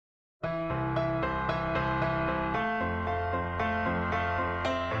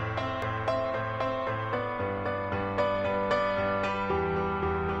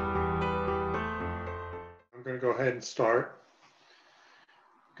go ahead and start.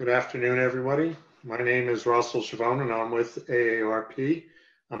 Good afternoon, everybody. My name is Russell Chavone, and I'm with AARP.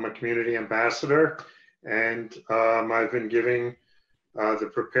 I'm a community ambassador, and I've been giving the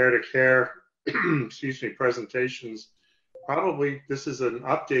Prepare to Care presentations. Probably this is an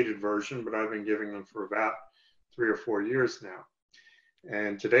updated version, but I've been giving them for about 3 or 4 years now.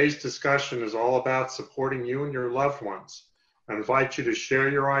 And today's discussion is all about supporting you and your loved ones. I invite you to share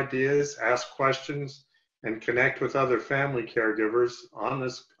your ideas, ask questions, and connect with other family caregivers on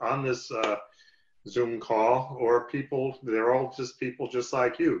this Zoom call, or people. They're all just people just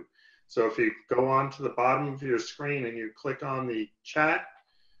like you. So if you go on to the bottom of your screen and you click on the chat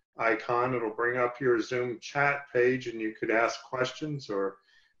icon, it'll bring up your Zoom chat page, and you could ask questions or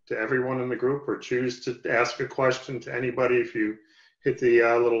to everyone in the group, or choose to ask a question to anybody. If you hit the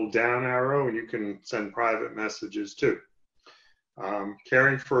little down arrow, and you can send private messages too.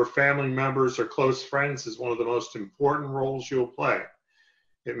 Caring for family members or close friends is one of the most important roles you'll play.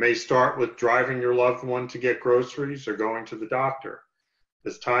 It may start with driving your loved one to get groceries or going to the doctor.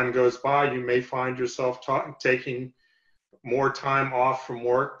 As time goes by, you may find yourself taking more time off from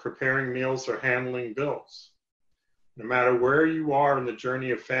work, preparing meals, or handling bills. No matter where you are in the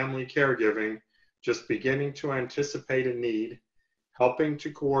journey of family caregiving, just beginning to anticipate a need, helping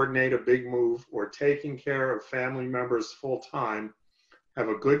to coordinate a big move, or taking care of family members full time, have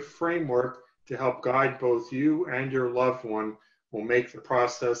a good framework to help guide both you and your loved one will make the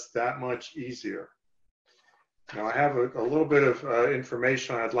process that much easier. Now, I have a little bit of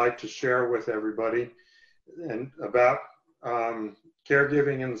information I'd like to share with everybody and about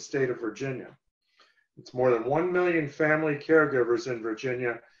caregiving in the state of Virginia. It's more than 1 million family caregivers in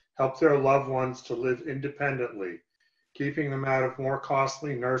Virginia help their loved ones to live independently, keeping them out of more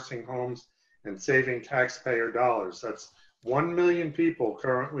costly nursing homes and saving taxpayer dollars. That's 1 million people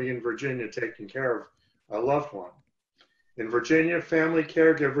currently in Virginia taking care of a loved one. In Virginia, family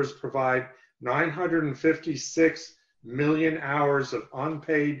caregivers provide 956 million hours of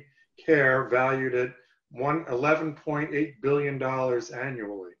unpaid care valued at $11.8 billion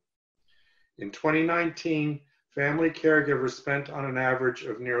annually. In 2019, family caregivers spent on an average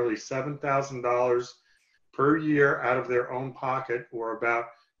of nearly $7,000 per year out of their own pocket, or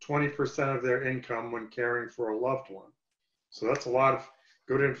about 20% of their income when caring for a loved one. So that's a lot of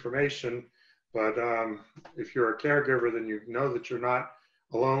good information, but if you're a caregiver, then you know that you're not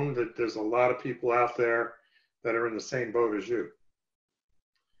alone, that there's a lot of people out there that are in the same boat as you.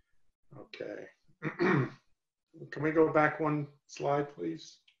 Okay. Can we go back one slide,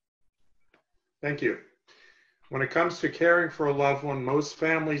 please? Thank you. When it comes to caring for a loved one, most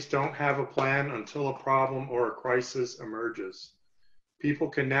families don't have a plan until a problem or a crisis emerges. People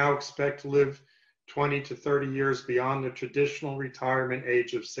can now expect to live 20 to 30 years beyond the traditional retirement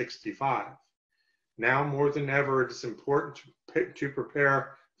age of 65. Now more than ever, it is important to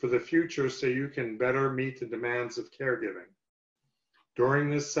prepare for the future so you can better meet the demands of caregiving. During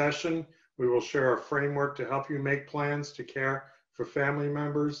this session, we will share a framework to help you make plans to care for family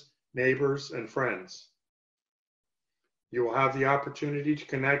members, neighbors, and friends. You will have the opportunity to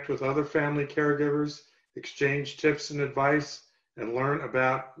connect with other family caregivers, exchange tips and advice, and learn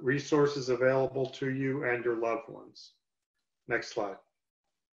about resources available to you and your loved ones. Next slide.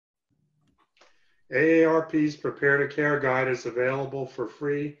 AARP's Prepare to Care Guide is available for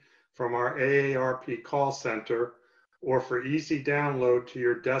free from our AARP call center, or for easy download to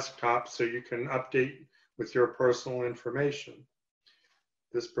your desktop so you can update with your personal information.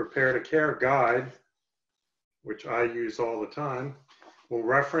 This Prepare to Care Guide, which I use all the time, we'll be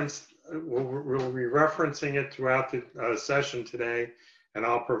referencing it throughout the session today, and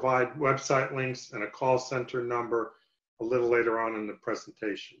I'll provide website links and a call center number a little later on in the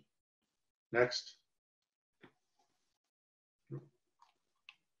presentation. Next.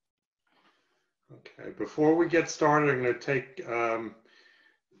 Okay, before we get started, I'm going to take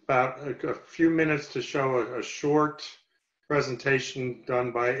about a few minutes to show a short presentation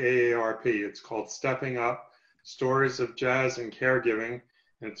done by AARP. It's called Stepping Up, Stories of Jazz and Caregiving.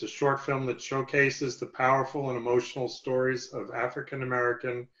 And it's a short film that showcases the powerful and emotional stories of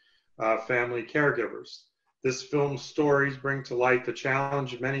African-American family caregivers. This film's stories bring to light the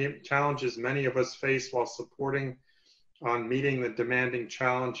challenges many of us face while supporting on meeting the demanding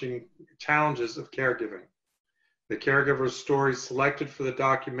challenges of caregiving. The caregivers' stories selected for the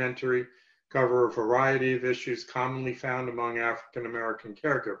documentary cover a variety of issues commonly found among African-American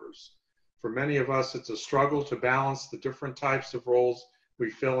caregivers. For many of us, it's a struggle to balance the different types of roles we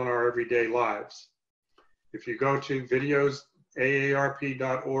fill in our everyday lives. If you go to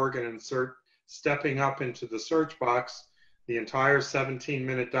videos.aarp.org and insert Stepping Up into the search box, the entire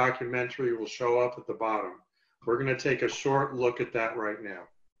 17-minute documentary will show up at the bottom. We're going to take a short look at that right now.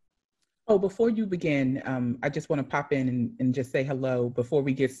 Oh, before you begin, I just want to pop in and just say hello. Before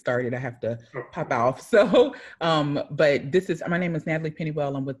we get started, I have to pop off. So, but my name is Natalie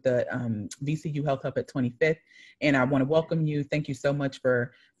Pennywell. I'm with the VCU Health Hub at 25th, and I want to welcome you. Thank you so much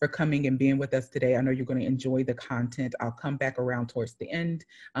for coming and being with us today. I know you're going to enjoy the content. I'll come back around towards the end,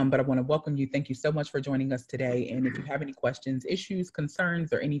 but I want to welcome you. Thank you so much for joining us today. And if you have any questions, issues,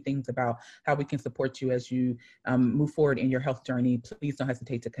 concerns, or anything about how we can support you as you move forward in your health journey, please don't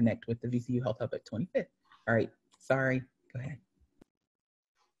hesitate to connect with the VCU Health Hub at 25th. All right, sorry, go ahead.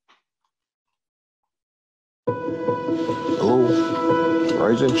 Hello,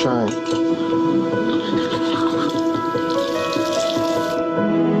 rise and shine.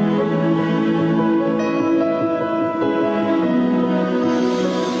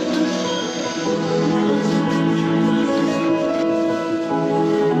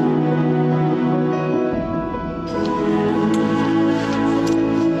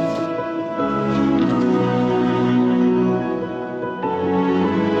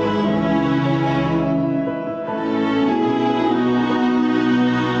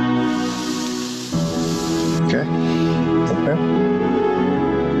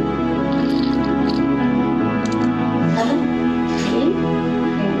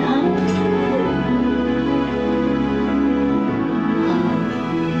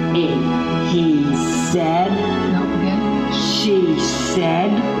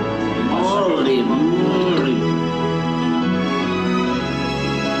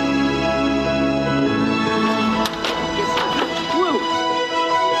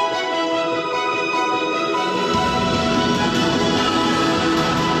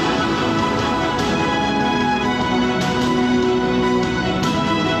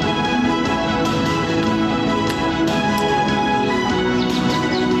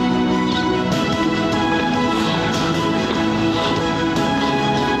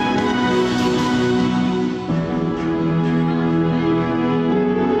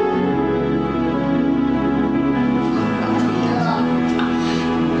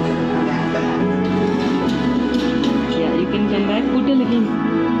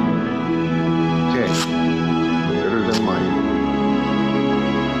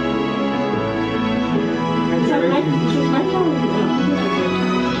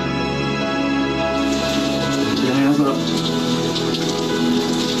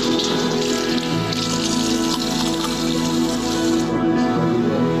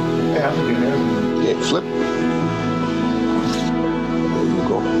 Flip. There you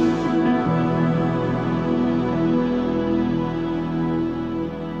go.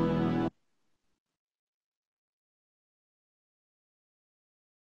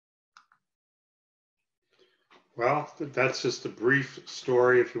 Well, that's just a brief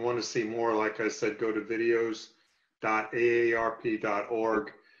story. If you want to see more, like I said, go to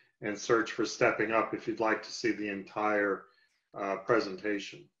videos.aarp.org and search for Stepping Up if you'd like to see the entire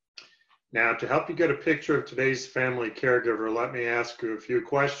presentation. Now, to help you get a picture of today's family caregiver, let me ask you a few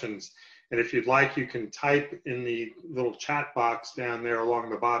questions. And if you'd like, you can type in the little chat box down there along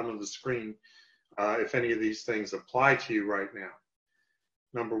the bottom of the screen if any of these things apply to you right now.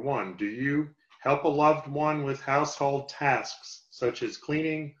 Number one, do you help a loved one with household tasks such as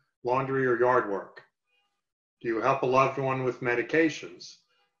cleaning, laundry, or yard work? Do you help a loved one with medications?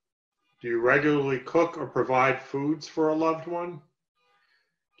 Do you regularly cook or provide foods for a loved one?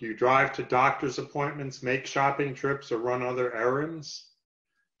 Do you drive to doctor's appointments, make shopping trips, or run other errands?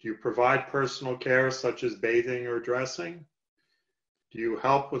 Do you provide personal care such as bathing or dressing? Do you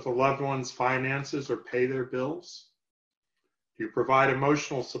help with a loved one's finances or pay their bills? Do you provide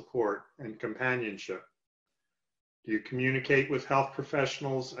emotional support and companionship? Do you communicate with health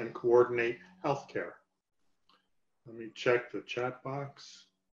professionals and coordinate healthcare? Let me check the chat box.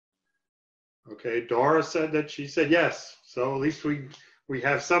 Okay, Dora said that she said yes. So at least we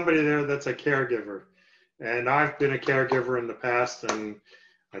have somebody there that's a caregiver. And I've been a caregiver in the past, and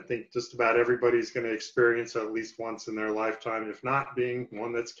I think just about everybody's going to experience at least once in their lifetime, if not being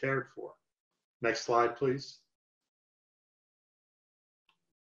one that's cared for. Next slide, please.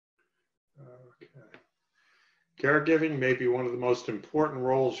 Okay. Caregiving may be one of the most important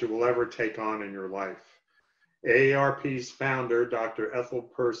roles you will ever take on in your life. AARP's founder, Dr. Ethel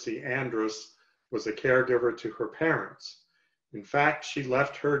Percy Andrus, was a caregiver to her parents. In fact, she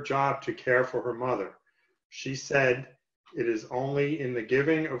left her job to care for her mother. She said, "It is only in the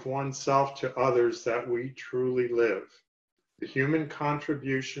giving of oneself to others that we truly live. The human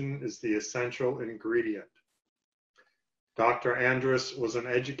contribution is the essential ingredient." Dr. Andrus was an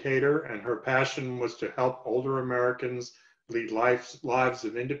educator, and her passion was to help older Americans lead lives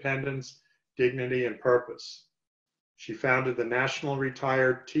of independence, dignity, and purpose. She founded the National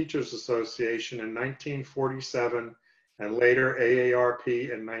Retired Teachers Association in 1947 and later AARP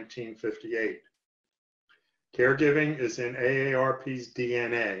in 1958. Caregiving is in AARP's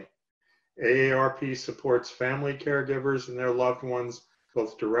DNA. AARP supports family caregivers and their loved ones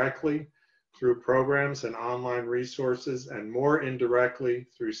both directly through programs and online resources and more indirectly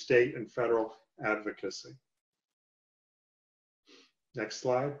through state and federal advocacy. Next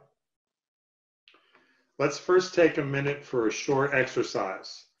slide. Let's first take a minute for a short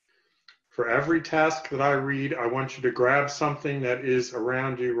exercise. For every task that I read, I want you to grab something that is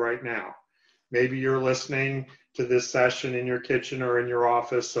around you right now. Maybe you're listening to this session in your kitchen or in your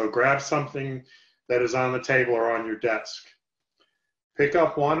office, so grab something that is on the table or on your desk. Pick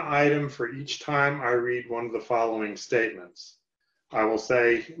up one item for each time I read one of the following statements. I will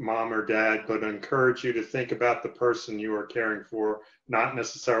say mom or dad, but encourage you to think about the person you are caring for, not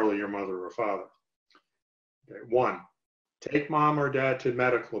necessarily your mother or father. Okay. 1, take mom or dad to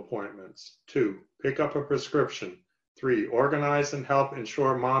medical appointments. 2, pick up a prescription. 3, organize and help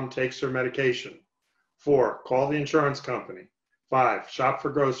ensure mom takes her medication. 4, call the insurance company. 5, shop for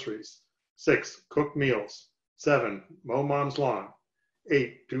groceries. 6, cook meals. 7, mow mom's lawn.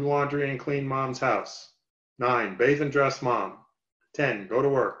 8, do laundry and clean mom's house. 9, bathe and dress mom. 10, go to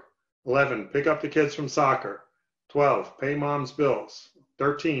work. 11, pick up the kids from soccer. 12, pay mom's bills.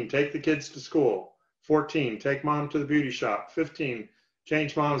 13, take the kids to school. 14, take mom to the beauty shop. 15,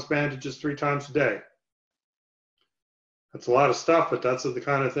 change mom's bandages 3 times a day. That's a lot of stuff, but that's the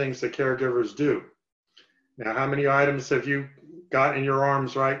kind of things that caregivers do. Now, how many items have you got in your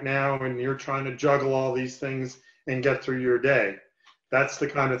arms right now and you're trying to juggle all these things and get through your day? That's the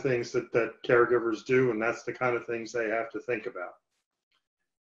kind of things that caregivers do, and that's the kind of things they have to think about.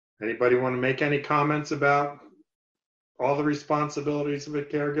 Anybody want to make any comments about all the responsibilities of a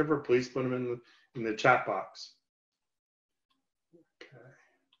caregiver? Please put them in the chat box. Okay.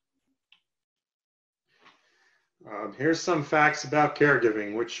 Here's some facts about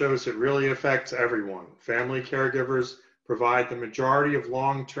caregiving, which shows it really affects everyone. Family caregivers provide the majority of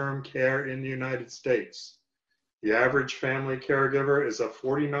long-term care in the United States. The average family caregiver is a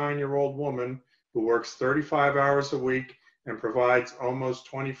 49-year-old woman who works 35 hours a week and provides almost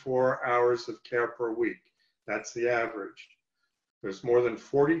 24 hours of care per week. That's the average. There's more than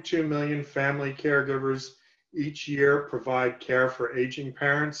 42 million family caregivers each year provide care for aging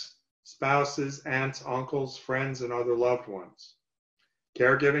parents, spouses, aunts, uncles, friends, and other loved ones.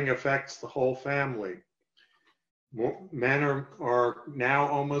 Caregiving affects the whole family. Men are now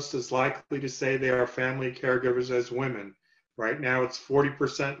almost as likely to say they are family caregivers as women. Right now it's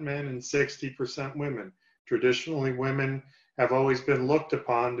 40% men and 60% women. Traditionally, women have always been looked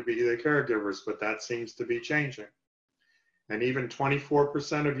upon to be the caregivers, but that seems to be changing. And even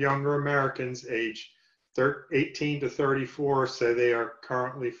 24% of younger Americans aged 18 to 34 say they are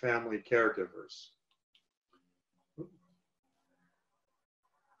currently family caregivers. Okay.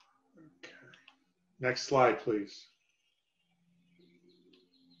 Next slide, please.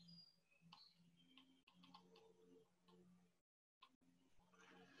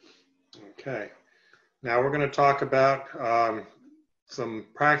 Okay. Now we're going to talk about some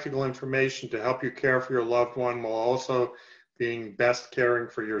practical information to help you care for your loved one while also being best caring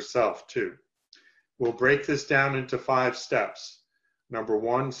for yourself too. We'll break this down into 5 steps. Number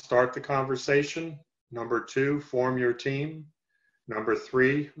 1, start the conversation. Number 2, form your team. Number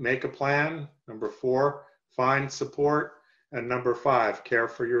 3, make a plan. Number 4, find support. And number 5, care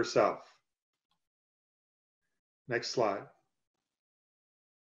for yourself. Next slide.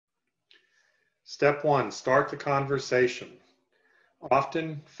 Step 1, start the conversation.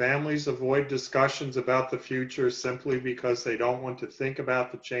 Often, families avoid discussions about the future simply because they don't want to think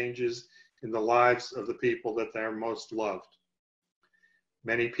about the changes in the lives of the people that they're most loved.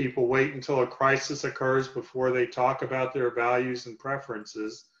 Many people wait until a crisis occurs before they talk about their values and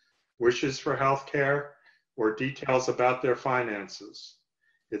preferences, wishes for health care, or details about their finances.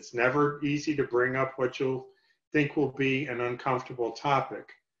 It's never easy to bring up what you'll think will be an uncomfortable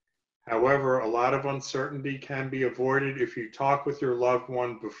topic. However, a lot of uncertainty can be avoided if you talk with your loved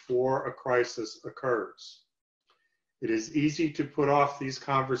one before a crisis occurs. It is easy to put off these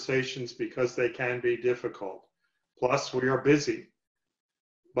conversations because they can be difficult. Plus, we are busy.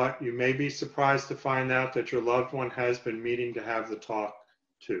 But you may be surprised to find out that your loved one has been meaning to have the talk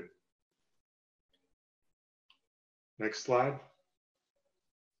too. Next slide.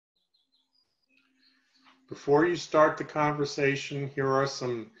 Before you start the conversation, here are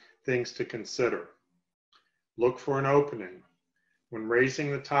some things to consider. Look for an opening. When raising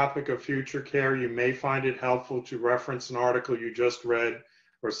the topic of future care, you may find it helpful to reference an article you just read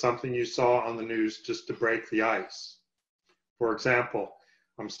or something you saw on the news just to break the ice. For example,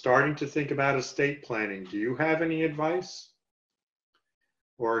 I'm starting to think about estate planning. Do you have any advice?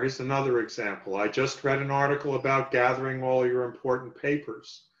 Or here's another example. I just read an article about gathering all your important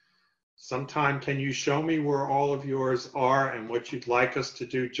papers. Sometime can you show me where all of yours are and what you'd like us to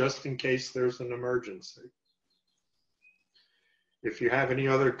do just in case there's an emergency? If you have any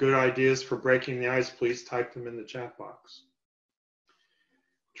other good ideas for breaking the ice, please type them in the chat box.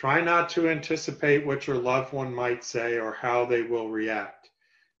 Try not to anticipate what your loved one might say or how they will react.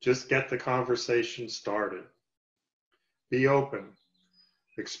 Just get the conversation started. Be open.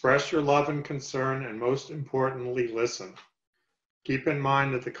 Express your love and concern, and most importantly, listen. Keep in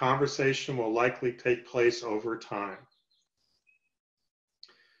mind that the conversation will likely take place over time.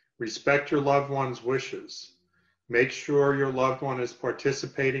 Respect your loved one's wishes. Make sure your loved one is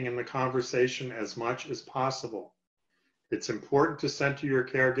participating in the conversation as much as possible. It's important to center your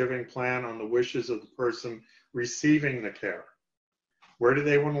caregiving plan on the wishes of the person receiving the care. Where do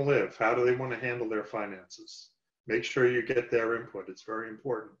they want to live? How do they want to handle their finances? Make sure you get their input. It's very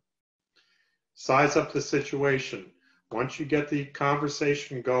important. Size up the situation. Once you get the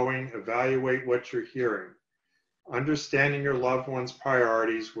conversation going, evaluate what you're hearing. Understanding your loved one's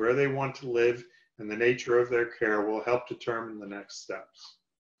priorities, where they want to live, and the nature of their care will help determine the next steps.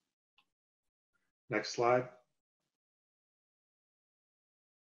 Next slide.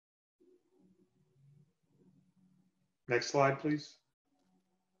 Next slide, please.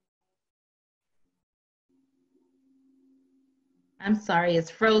 I'm sorry, it's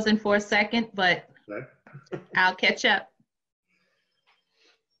frozen for a second, but Okay. I'll catch up.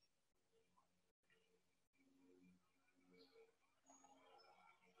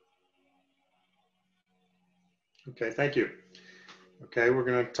 Okay, thank you. Okay, we're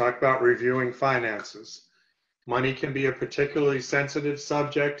going to talk about reviewing finances. Money can be a particularly sensitive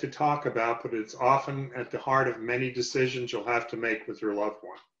subject to talk about, but it's often at the heart of many decisions you'll have to make with your loved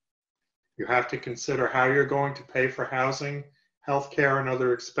one. You have to consider how you're going to pay for housing, healthcare, and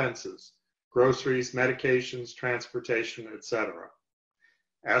other expenses, groceries, medications, transportation, etc.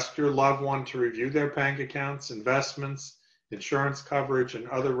 Ask your loved one to review their bank accounts, investments, insurance coverage, and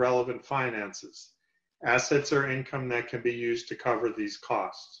other relevant finances, assets or income that can be used to cover these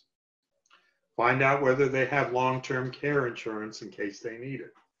costs. Find out whether they have long-term care insurance in case they need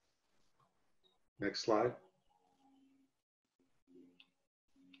it. Next slide.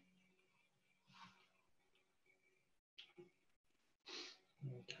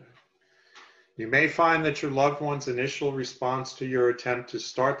 Okay. You may find that your loved one's initial response to your attempt to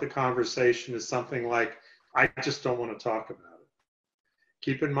start the conversation is something like, I just don't want to talk about it.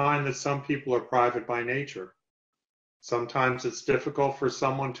 Keep in mind that some people are private by nature. Sometimes it's difficult for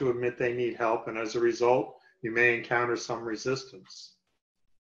someone to admit they need help, and as a result, you may encounter some resistance.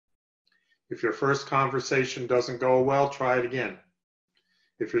 If your first conversation doesn't go well, try it again.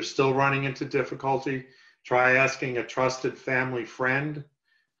 If you're still running into difficulty, try asking a trusted family friend,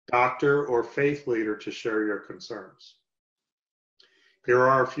 doctor, or faith leader to share your concerns. Here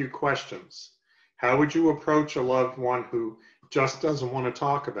are a few questions. How would you approach a loved one who just doesn't want to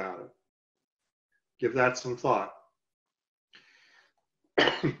talk about it? Give that some thought.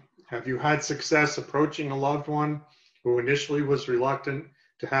 Have you had success approaching a loved one who initially was reluctant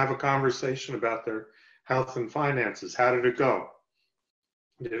to have a conversation about their health and finances? How did it go?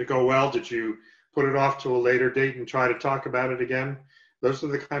 Did it go well? Did you put it off to a later date and try to talk about it again? Those are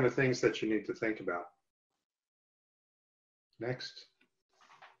the kind of things that you need to think about. Next.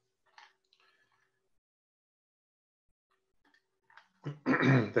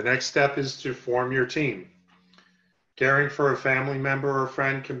 The next step is to form your team. Caring for a family member or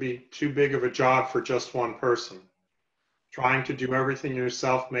friend can be too big of a job for just one person. Trying to do everything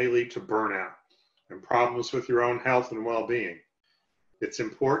yourself may lead to burnout and problems with your own health and well-being. It's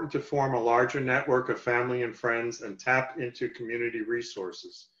important to form a larger network of family and friends and tap into community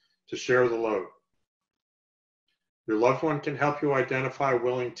resources to share the load. Your loved one can help you identify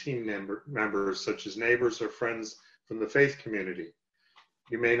willing team members, such as neighbors or friends from the faith community.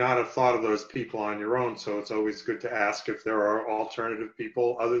 You may not have thought of those people on your own, so it's always good to ask if there are alternative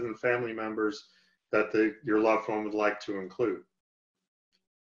people other than family members that your loved one would like to include.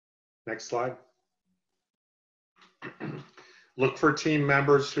 Next slide. Look for team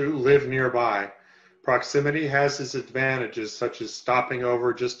members who live nearby. Proximity has its advantages, such as stopping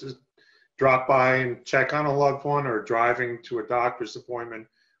over just to drop by and check on a loved one, or driving to a doctor's appointment,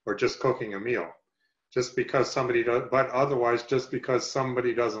 or just cooking a meal. Just because somebody does, but otherwise, just because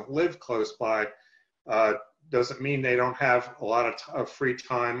somebody doesn't live close by, doesn't mean they don't have a lot of free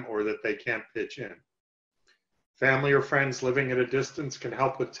time or that they can't pitch in. Family or friends living at a distance can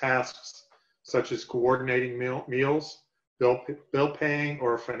help with tasks such as coordinating meals, bill paying,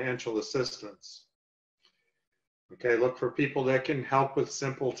 or financial assistance. Okay, look for people that can help with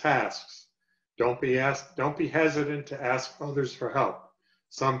simple tasks. Don't be hesitant to ask others for help.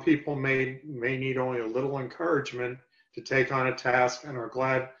 Some people may need only a little encouragement to take on a task and are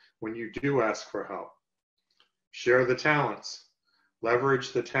glad when you do ask for help. Share the talents.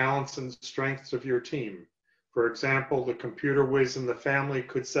 Leverage the talents and strengths of your team. For example, the computer whiz in the family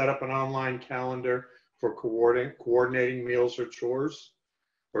could set up an online calendar for coordinating meals or chores,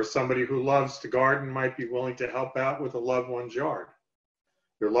 or somebody who loves to garden might be willing to help out with a loved one's yard.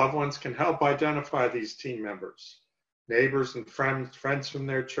 Your loved ones can help identify these team members, neighbors and friends from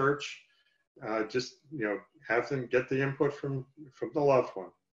their church. Just have them get the input from the loved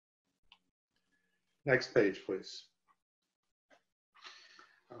one. Next page, please.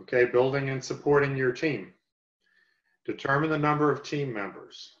 Okay, building and supporting your team. Determine the number of team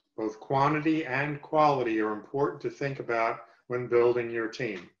members. Both quantity and quality are important to think about when building your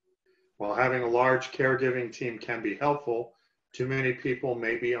team. While having a large caregiving team can be helpful, too many people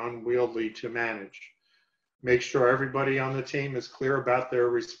may be unwieldy to manage. Make sure everybody on the team is clear about their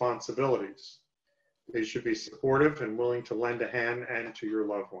responsibilities. They should be supportive and willing to lend a hand and to your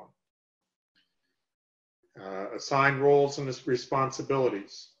loved one. Assign roles and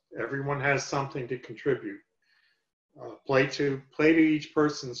responsibilities. Everyone has something to contribute. Play to each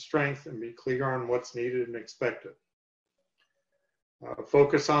person's strength and be clear on what's needed and expected.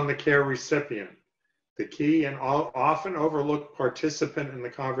 Focus on the care recipient, the key and often overlooked participant in the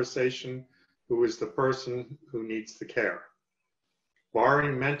conversation, who is the person who needs the care.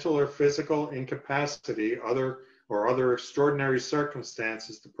 Barring mental or physical incapacity, other extraordinary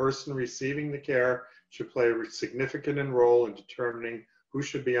circumstances, the person receiving the care should play a significant role in determining who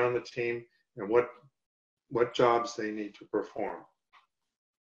should be on the team and what jobs they need to perform.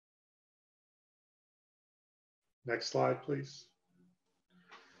 Next slide, please.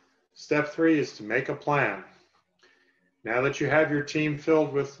 Step 3 is to make a plan. Now that you have your team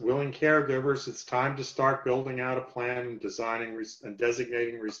filled with willing caregivers, it's time to start building out a plan and designing and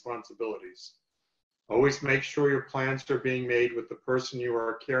designating responsibilities. Always make sure your plans are being made with the person you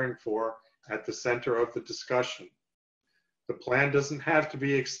are caring for at the center of the discussion. The plan doesn't have to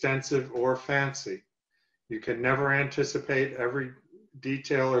be extensive or fancy. You can never anticipate every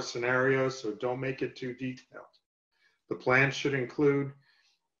detail or scenario, so don't make it too detailed. The plan should include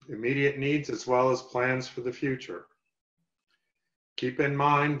immediate needs as well as plans for the future. Keep in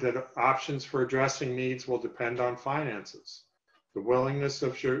mind that options for addressing needs will depend on finances, the willingness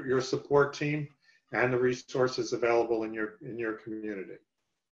of your support team, and the resources available in your community.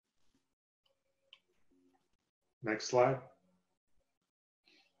 Next slide.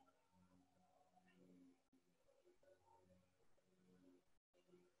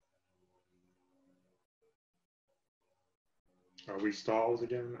 Are we stalled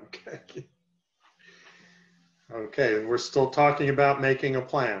again? Okay. Okay, we're still talking about making a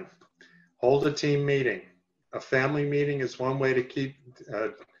plan. Hold a team meeting. A family meeting is one way to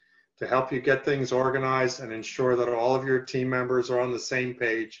help you get things organized and ensure that all of your team members are on the same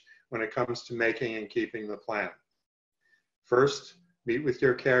page when it comes to making and keeping the plan. First, meet with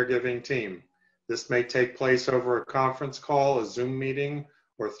your caregiving team. This may take place over a conference call, a Zoom meeting,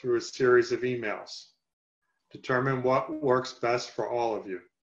 or through a series of emails. Determine what works best for all of you.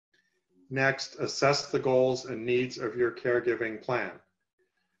 Next, assess the goals and needs of your caregiving plan.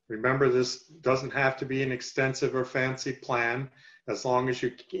 Remember, this doesn't have to be an extensive or fancy plan, as long as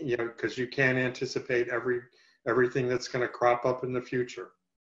because you can't anticipate everything that's going to crop up in the future.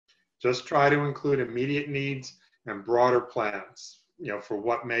 Just try to include immediate needs and broader plans, for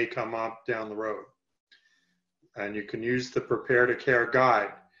what may come up down the road. And you can use the Prepare to Care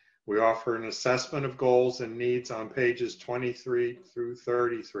guide. We offer an assessment of goals and needs on pages 23 through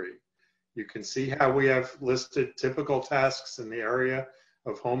 33. You can see how we have listed typical tasks in the area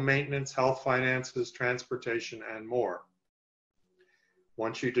of home maintenance, health, finances, transportation, and more.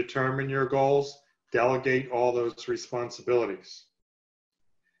 Once you determine your goals, delegate all those responsibilities.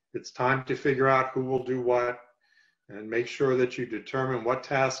 It's time to figure out who will do what, and make sure that you determine what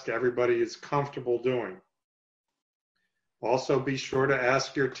task everybody is comfortable doing. Also, be sure to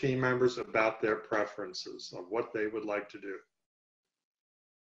ask your team members about their preferences of what they would like to do.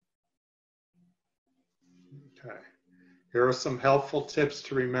 Okay. Here are some helpful tips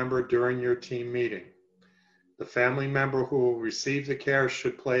to remember during your team meeting. The family member who will receive the care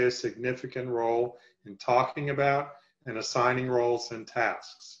should play a significant role in talking about and assigning roles and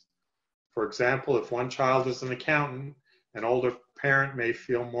tasks. For example, if one child is an accountant, an older parent may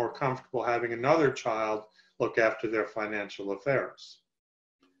feel more comfortable having another child look after their financial affairs.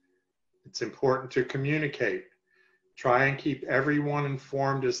 It's important to communicate. Try and keep everyone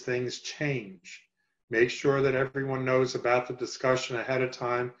informed as things change. Make sure that everyone knows about the discussion ahead of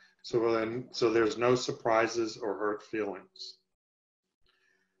time so there's no surprises or hurt feelings.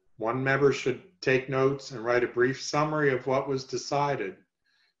 One member should take notes and write a brief summary of what was decided.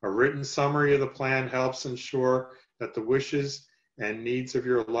 A written summary of the plan helps ensure that the wishes and needs of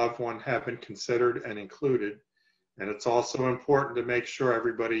your loved one have been considered and included. And it's also important to make sure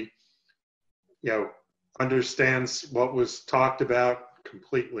everybody, understands what was talked about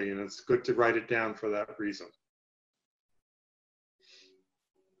completely, and it's good to write it down for that reason.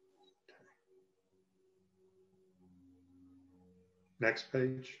 Next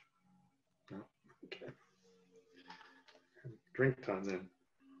page. No. Okay. Drink time then.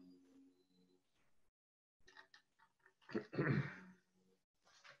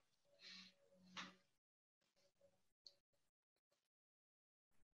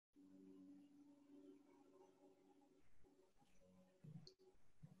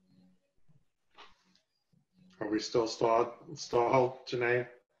 Are we still stalled, Janae?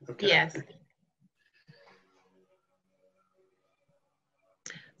 Okay. Yes.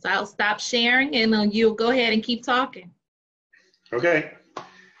 So I'll stop sharing and then you'll go ahead and keep talking. Okay.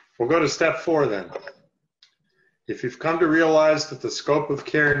 We'll go to step 4 then. If you've come to realize that the scope of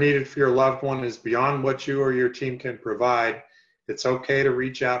care needed for your loved one is beyond what you or your team can provide, it's okay to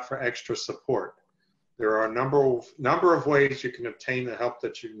reach out for extra support. There are a number of ways you can obtain the help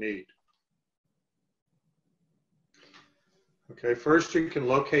that you need. Okay, first you can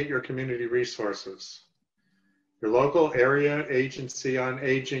locate your community resources. Your local area agency on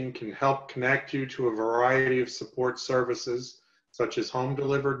aging can help connect you to a variety of support services such as home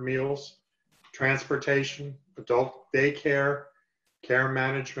delivered meals, transportation, adult daycare, care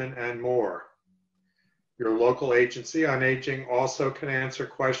management, and more. Your local agency on aging also can answer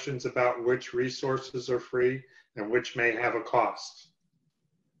questions about which resources are free and which may have a cost.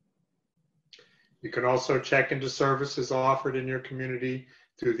 You can also check into services offered in your community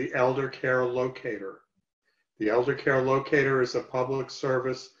through the Elder Care Locator. The Elder Care Locator is a public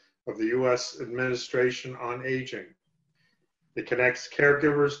service of the U.S. Administration on Aging. It connects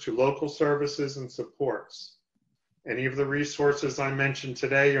caregivers to local services and supports. Any of the resources I mentioned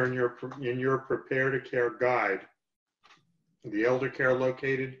today are in your Prepare to Care guide. The Elder Care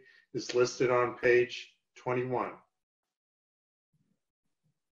Located is listed on page 21.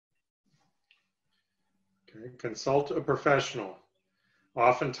 Okay. Consult a professional.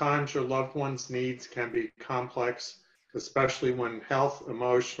 Oftentimes your loved one's needs can be complex, especially when health,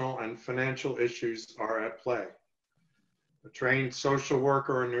 emotional, and financial issues are at play. A trained social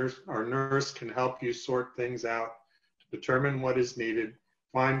worker or nurse can help you sort things out, determine what is needed,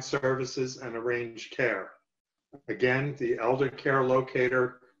 find services, and arrange care. Again, the Elder Care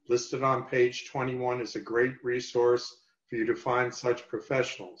Locator listed on page 21 is a great resource for you to find such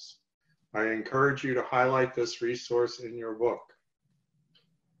professionals. I encourage you to highlight this resource in your book.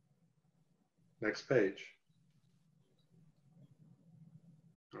 Next page.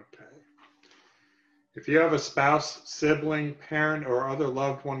 Okay. If you have a spouse, sibling, parent, or other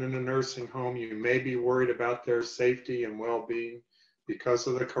loved one in a nursing home, you may be worried about their safety and well-being because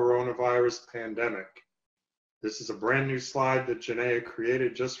of the coronavirus pandemic. This is a brand new slide that Janaea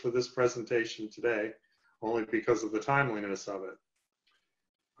created just for this presentation today, only because of the timeliness of it.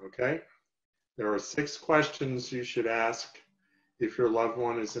 Okay? There are 6 questions you should ask if your loved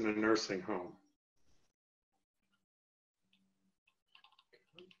one is in a nursing home.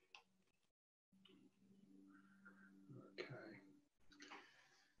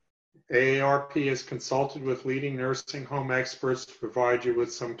 AARP has consulted with leading nursing home experts to provide you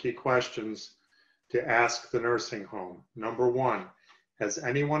with some key questions to ask the nursing home. Number 1, has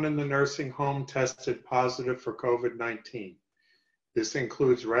anyone in the nursing home tested positive for COVID-19? This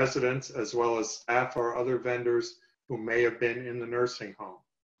includes residents as well as staff or other vendors who may have been in the nursing home.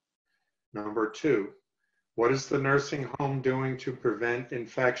 Number 2, what is the nursing home doing to prevent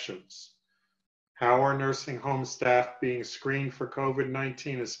infections? How are nursing home staff being screened for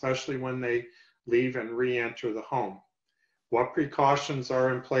COVID-19, especially when they leave and re-enter the home? What precautions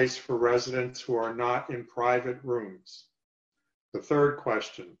are in place for residents who are not in private rooms? The third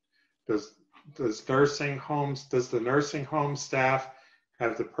question, does the nursing home staff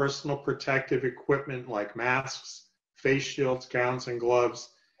have the personal protective equipment like masks, face shields, gowns, and gloves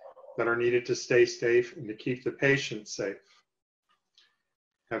that are needed to stay safe and to keep the patient safe?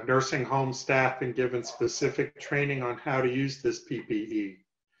 Have nursing home staff been given specific training on how to use this PPE?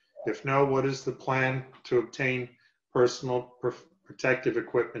 If no, what is the plan to obtain personal protective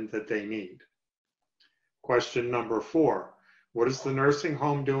equipment that they need? Question number 4, What is the nursing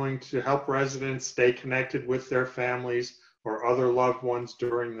home doing to help residents stay connected with their families or other loved ones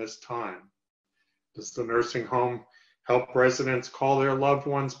during this time? Does the nursing home help residents call their loved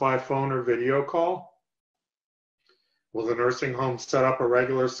ones by phone or video call? Will the nursing home set up a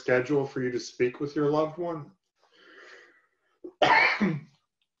regular schedule for you to speak with your loved one?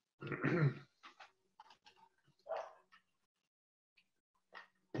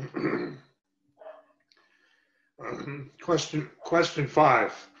 Question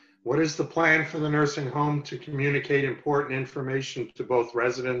 5. What is the plan for the nursing home to communicate important information to both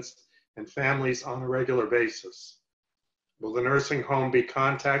residents and families on a regular basis? Will the nursing home be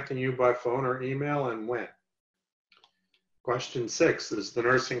contacting you by phone or email, and when? Question 6. Is the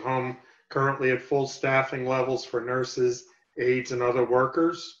nursing home currently at full staffing levels for nurses, aides, and other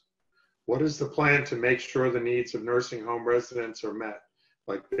workers? What is the plan to make sure the needs of nursing home residents are met,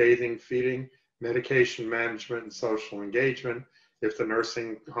 like bathing, feeding, medication management, and social engagement, if the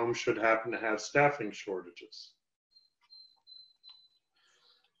nursing home should happen to have staffing shortages?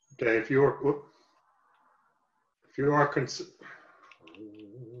 Okay, if you're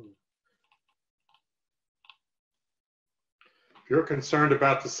concerned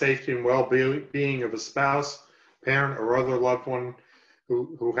about the safety and well-being of a spouse, parent, or other loved one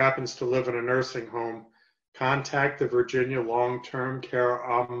who happens to live in a nursing home, contact the Virginia Long-Term Care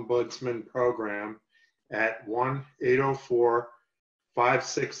Ombudsman Program at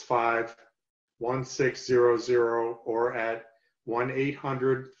 1-804-565-1600 or at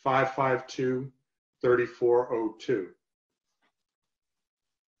 1-800-552-3402.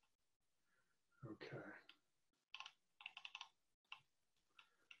 Okay.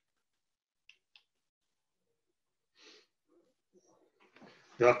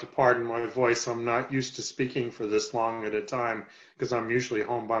 You'll have to pardon my voice. I'm not used to speaking for this long at a time because I'm usually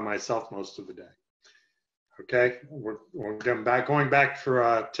home by myself most of the day. Okay, we're going back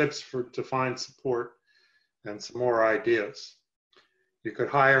for tips to find support and some more ideas. You could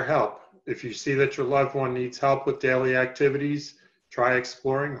hire help. If you see that your loved one needs help with daily activities, try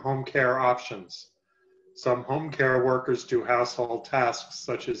exploring home care options. Some home care workers do household tasks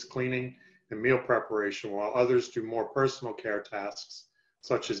such as cleaning and meal preparation, while others do more personal care tasks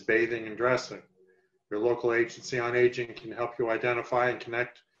such as bathing and dressing. Your local agency on aging can help you identify and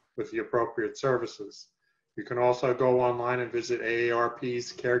connect with the appropriate services. You can also go online and visit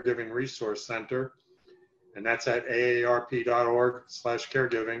AARP's Caregiving Resource Center, and that's at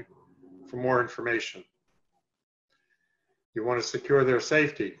aarp.org/caregiving for more information. You want to secure their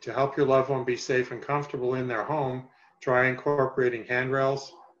safety. To help your loved one be safe and comfortable in their home, try incorporating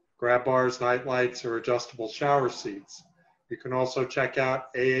handrails, grab bars, night lights, or adjustable shower seats. You can also check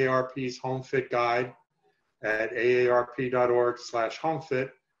out AARP's Home Fit Guide at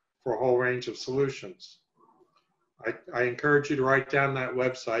aarp.org/homefit for a whole range of solutions. I encourage you to write down that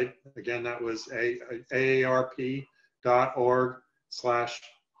website. Again, that was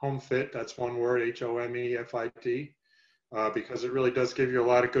aarp.org/homefit. That's one word, HOMEFIT, because it really does give you a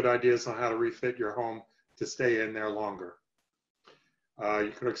lot of good ideas on how to refit your home to stay in there longer.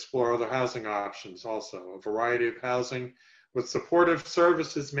 You can explore other housing options also. A variety of housing with supportive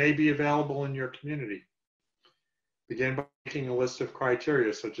services may be available in your community. Begin by making a list of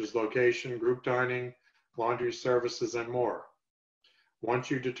criteria such as location, group dining, laundry services, and more.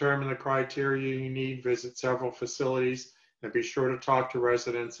 Once you determine the criteria you need, visit several facilities and be sure to talk to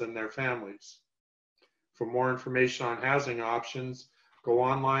residents and their families. For more information on housing options, go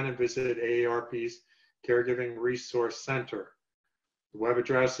online and visit AARP's Caregiving Resource Center. The web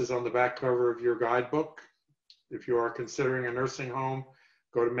address is on the back cover of your guidebook. If you are considering a nursing home,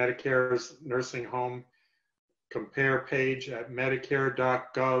 go to Medicare's Nursing Home Compare page at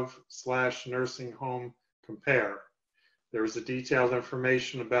medicare.gov/nursing home compare. There is a detailed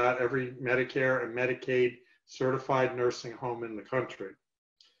information about every Medicare and Medicaid certified nursing home in the country.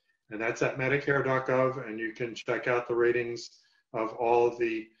 And that's at medicare.gov, and you can check out the ratings of all of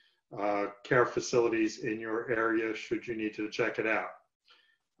the care facilities in your area should you need to check it out.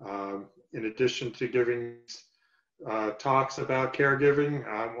 In addition to giving talks about caregiving,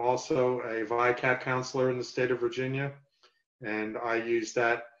 I'm also a VICAP counselor in the state of Virginia, and I use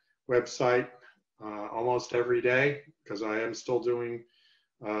that website almost every day because I am still doing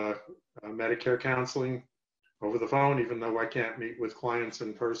Medicare counseling over the phone, even though I can't meet with clients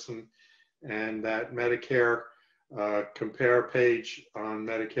in person. And that Medicare compare page on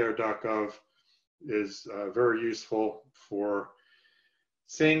medicare.gov is very useful for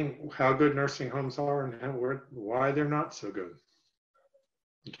seeing how good nursing homes are and why they're not so good.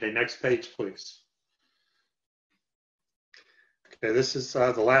 Okay, next page, please. Okay, this is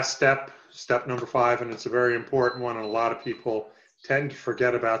the last step, step number 5, and it's a very important one, and a lot of people tend to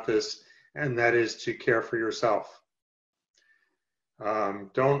forget about this, and that is to care for yourself.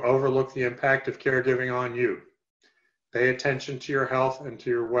 Don't overlook the impact of caregiving on you. Pay attention to your health and to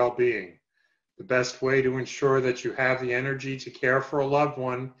your well-being. The best way to ensure that you have the energy to care for a loved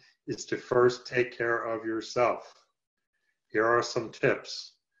one is to first take care of yourself. Here are some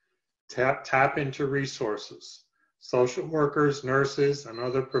tips. Tap into resources. Social workers, nurses, and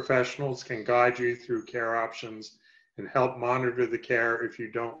other professionals can guide you through care options and help monitor the care if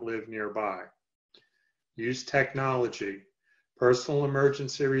you don't live nearby. Use technology. Personal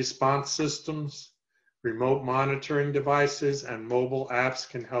emergency response systems, remote monitoring devices, and mobile apps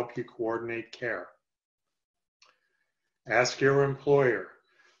can help you coordinate care. Ask your employer.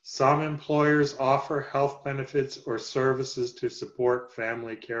 Some employers offer health benefits or services to support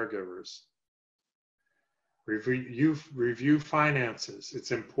family caregivers. Review finances. It's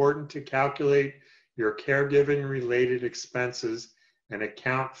important to calculate your caregiving related expenses and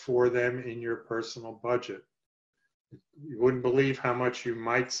account for them in your personal budget. You wouldn't believe how much you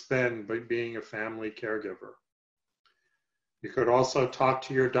might spend by being a family caregiver. You could also talk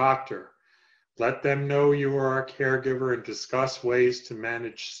to your doctor. Let them know you are a caregiver and discuss ways to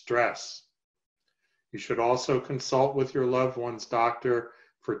manage stress. You should also consult with your loved one's doctor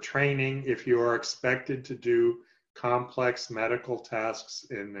for training if you are expected to do complex medical tasks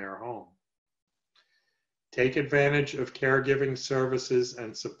in their home. Take advantage of caregiving services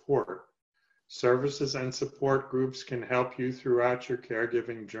and support. Services and support groups can help you throughout your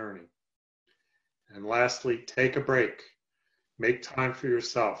caregiving journey. And lastly, take a break. Make time for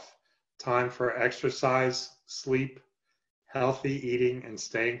yourself. Time for exercise, sleep, healthy eating, and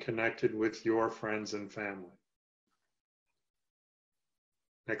staying connected with your friends and family.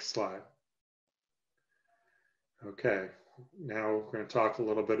 Next slide. Okay, now we're going to talk a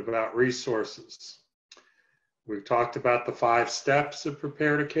little bit about resources. We've talked about the 5 steps of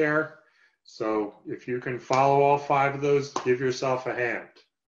prepare to care. So if you can follow all 5 of those, give yourself a hand.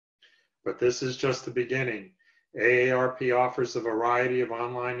 But this is just the beginning. AARP offers a variety of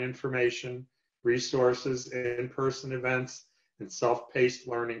online information, resources, in-person events, and self-paced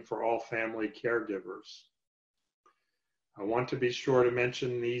learning for all family caregivers. I want to be sure to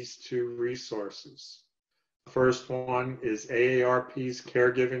mention these 2 resources. The first one is AARP's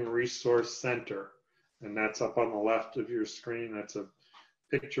Caregiving Resource Center, and that's up on the left of your screen. That's a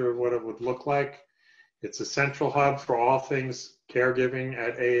picture of what it would look like. It's a central hub for all things caregiving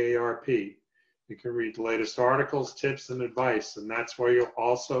at AARP. You can read the latest articles, tips, and advice, and that's where you'll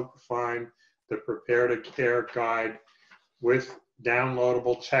also find the Prepare to Care guide with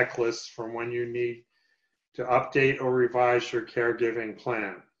downloadable checklists from when you need to update or revise your caregiving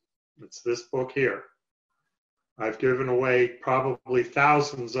plan. It's this book here. I've given away probably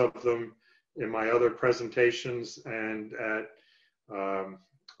thousands of them in my other presentations and at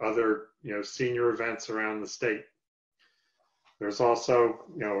other senior events around the state. There's also,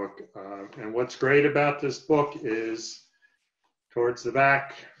 and what's great about this book is towards the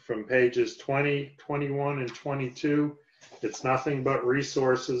back from pages 20, 21, and 22, it's nothing but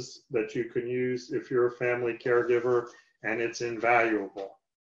resources that you can use if you're a family caregiver, and it's invaluable.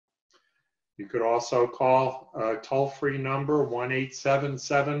 You could also call a toll-free number,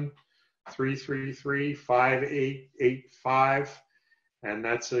 1-877-333-5885. And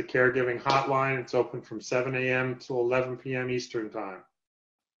that's a caregiving hotline. It's open from 7 a.m. to 11 p.m. Eastern Time,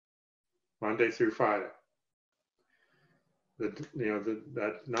 Monday through Friday.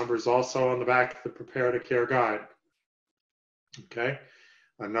 That number is also on the back of the Prepare to Care guide. Okay.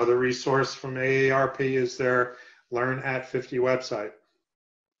 Another resource from AARP is their Learn at 50 website.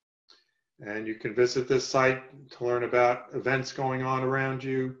 And you can visit this site to learn about events going on around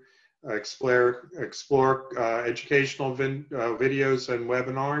you, explore educational videos and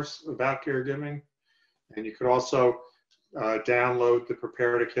webinars about caregiving. And you could also download the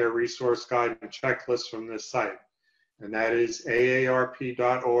Prepare to Care resource guide and checklist from this site. And that is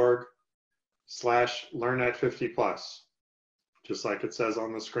aarp.org/learnat50+, just like it says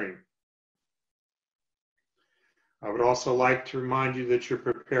on the screen. I would also like to remind you that your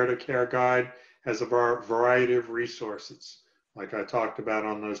Prepare to Care guide has a variety of resources, like I talked about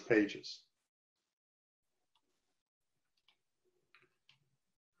on those pages.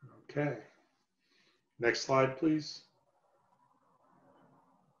 Okay. Next slide, please.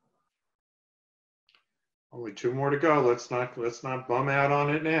 Only 2 more to go. Let's not bum out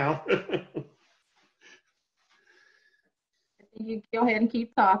on it now. You go ahead and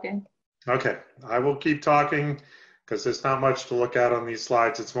keep talking. Okay, I will keep talking because there's not much to look at on these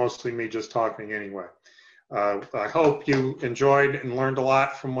slides. It's mostly me just talking anyway. I hope you enjoyed and learned a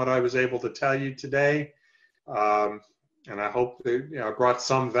lot from what I was able to tell you today. And I hope that I brought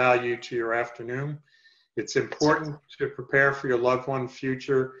some value to your afternoon. It's important to prepare for your loved one's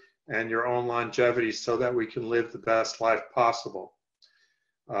future and your own longevity so that we can live the best life possible.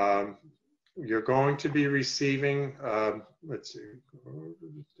 You're going to be receiving, let's see,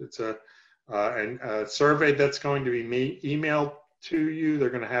 it's a survey that's going to be emailed to you. They're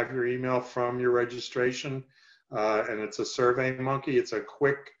going to have your email from your registration, and it's a Survey Monkey. It's a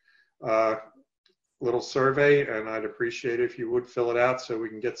quick little survey, and I'd appreciate if you would fill it out so we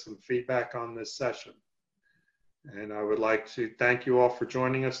can get some feedback on this session. And I would like to thank you all for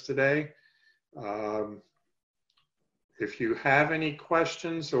joining us today. If you have any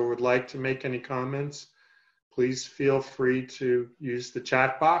questions or would like to make any comments, please feel free to use the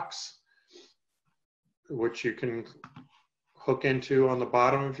chat box, which you can hook into on the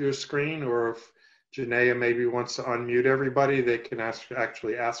bottom of your screen, or if Janaea maybe wants to unmute everybody, they can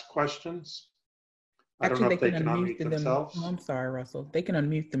actually ask questions. I don't know if they can unmute themselves. Oh, I'm sorry, Russell. They can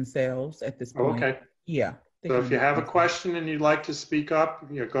unmute themselves at this point. Okay. Yeah. So if you have a question and you'd like to speak up,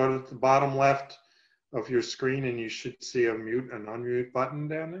 go to the bottom left of your screen and you should see a mute and unmute button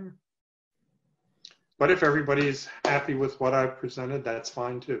down there. But if everybody's happy with what I've presented, that's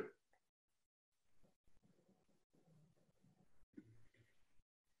fine too.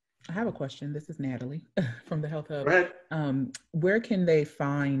 I have a question. This is Natalie from the Health Hub. Go ahead. Where can they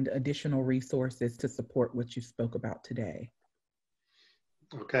find additional resources to support what you spoke about today?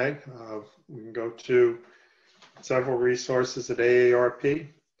 Okay, we can go to several resources at AARP.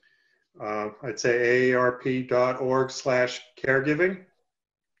 I'd say aarp.org/caregiving.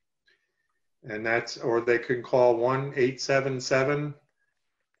 And that's, or they can call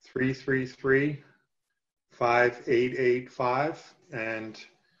 1-877-333-5885, and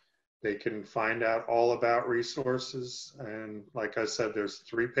they can find out all about resources. And like I said, there's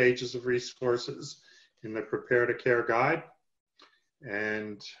 3 pages of resources in the Prepare to Care guide.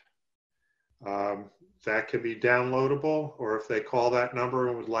 And that can be downloadable, or if they call that number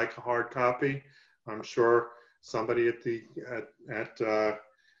and would like a hard copy, I'm sure somebody at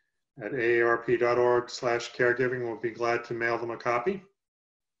aarp.org/caregiving will be glad to mail them a copy.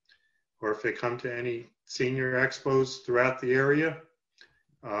 Or if they come to any senior expos throughout the area,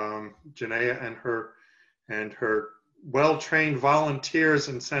 Janaea and her well-trained volunteers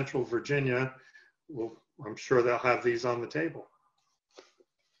in Central Virginia I'm sure they'll have these on the table.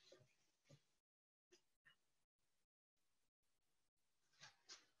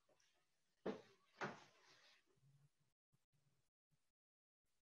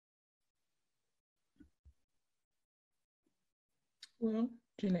 Well,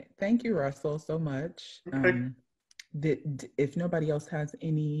 Jeanette, thank you, Russell, so much. Okay. If nobody else has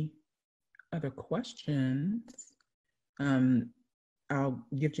any other questions, I'll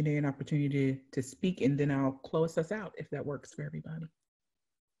give Janae an opportunity to speak, and then I'll close us out if that works for everybody.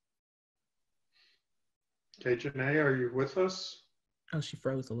 Okay, Janae, are you with us? Oh, she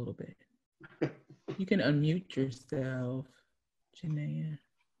froze a little bit. You can unmute yourself, Janae.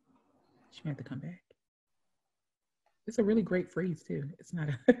 She might have to come back. It's a really great freeze too. It's not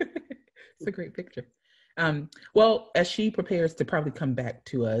a, it's a great picture. Well, as she prepares to probably come back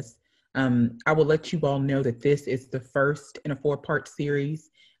to us, I will let you all know that this is the first in a 4-part series.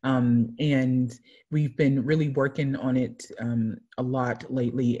 And we've been really working on it a lot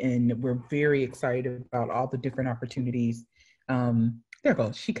lately, and we're very excited about all the different opportunities. There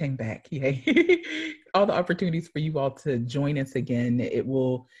goes, she came back, yay. All the opportunities for you all to join us again. It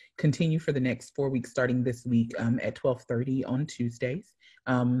will continue for the next 4 weeks, starting this week at 12:30 on Tuesdays.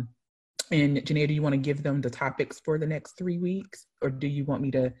 And Janae, do you want to give them the topics for the next 3 weeks, or do you want me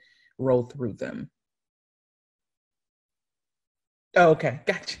to roll through them? Oh, okay,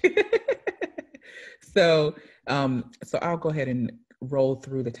 gotcha. So I'll go ahead and roll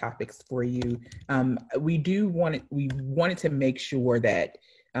through the topics for you. We wanted to make sure that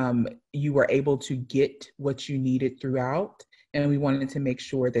you were able to get what you needed throughout, and we wanted to make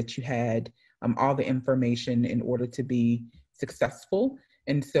sure that you had all the information in order to be successful.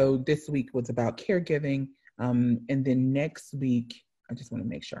 And so this week was about caregiving, and then next week, I just want to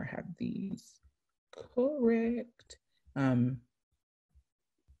make sure I have these correct.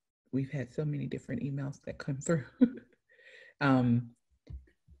 We've had so many different emails that come through. I'm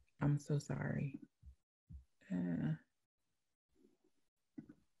so sorry.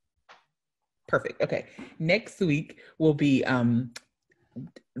 Perfect. Okay. Next week will be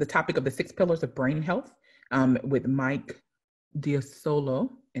the topic of the 6 pillars of brain health with Mike Diasolo.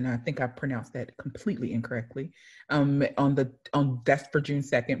 and I think I pronounced that completely incorrectly. That's for June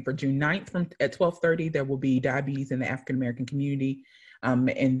 2nd. For June 9th at 12:30, there will be diabetes in the African American community.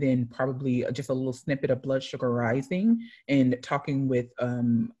 And then probably just a little snippet of blood sugar rising, and talking with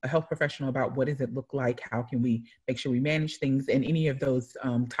a health professional about what does it look like, how can we make sure we manage things, and any of those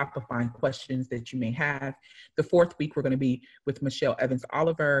top of mind questions that you may have. The fourth week, we're going to be with Michelle Evans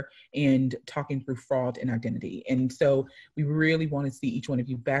Oliver and talking through fraud and identity. And so we really want to see each one of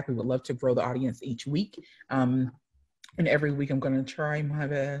you back. We would love to grow the audience each week. And every week I'm going to try my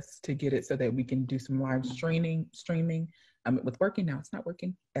best to get it so that we can do some live streaming. With working now, it's not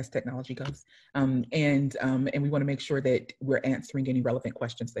working as technology goes. And we want to make sure that we're answering any relevant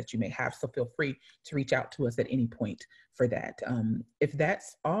questions that you may have. So feel free to reach out to us at any point for that. If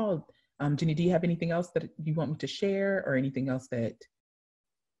that's all, Jenny, do you have anything else that you want me to share, or anything else that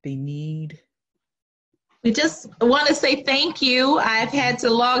they need? We just want to say thank you. I've had to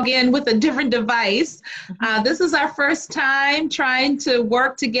log in with a different device. This is our first time trying to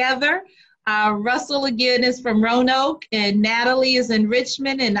work together. Russell again is from Roanoke, and Natalie is in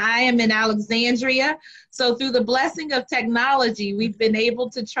Richmond, and I am in Alexandria. So through the blessing of technology, we've been able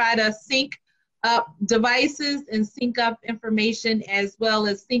to try to sync up devices and sync up information, as well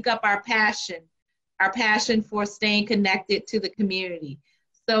as sync up our passion for staying connected to the community.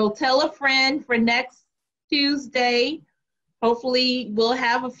 So tell a friend for next Tuesday. Hopefully we'll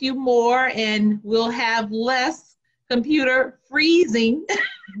have a few more, and we'll have less computer freezing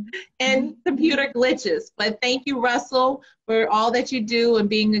and computer glitches. But thank you, Russell, for all that you do and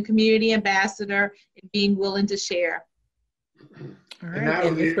being a community ambassador and being willing to share. All right,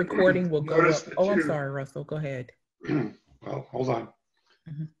 and this recording will go up. Oh, I'm sorry, Russell, go ahead. Well, hold on.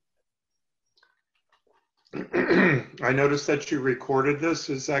 Mm-hmm. I noticed that you recorded this.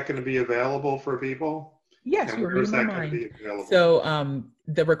 Is that going to be available for people? Yes, and you're reading my mind. So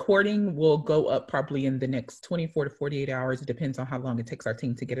the recording will go up probably in the next 24 to 48 hours. It depends on how long it takes our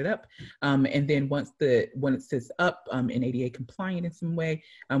team to get it up. And then once it's up in ADA compliant in some way,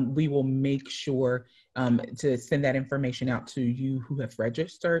 we will make sure to send that information out to you who have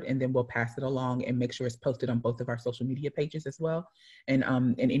registered, and then we'll pass it along and make sure it's posted on both of our social media pages as well, and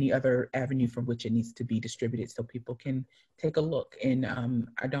any other avenue from which it needs to be distributed so people can take a look. And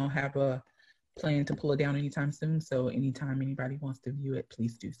I don't have a plan to pull it down anytime soon, so anytime anybody wants to view it,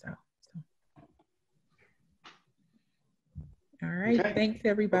 please do so. All right, okay. Thanks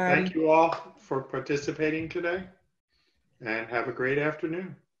everybody. Well, thank you all for participating today, and have a great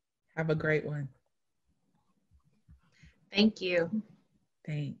afternoon. Have a great one. Thank you.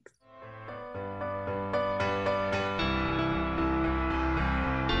 Thanks.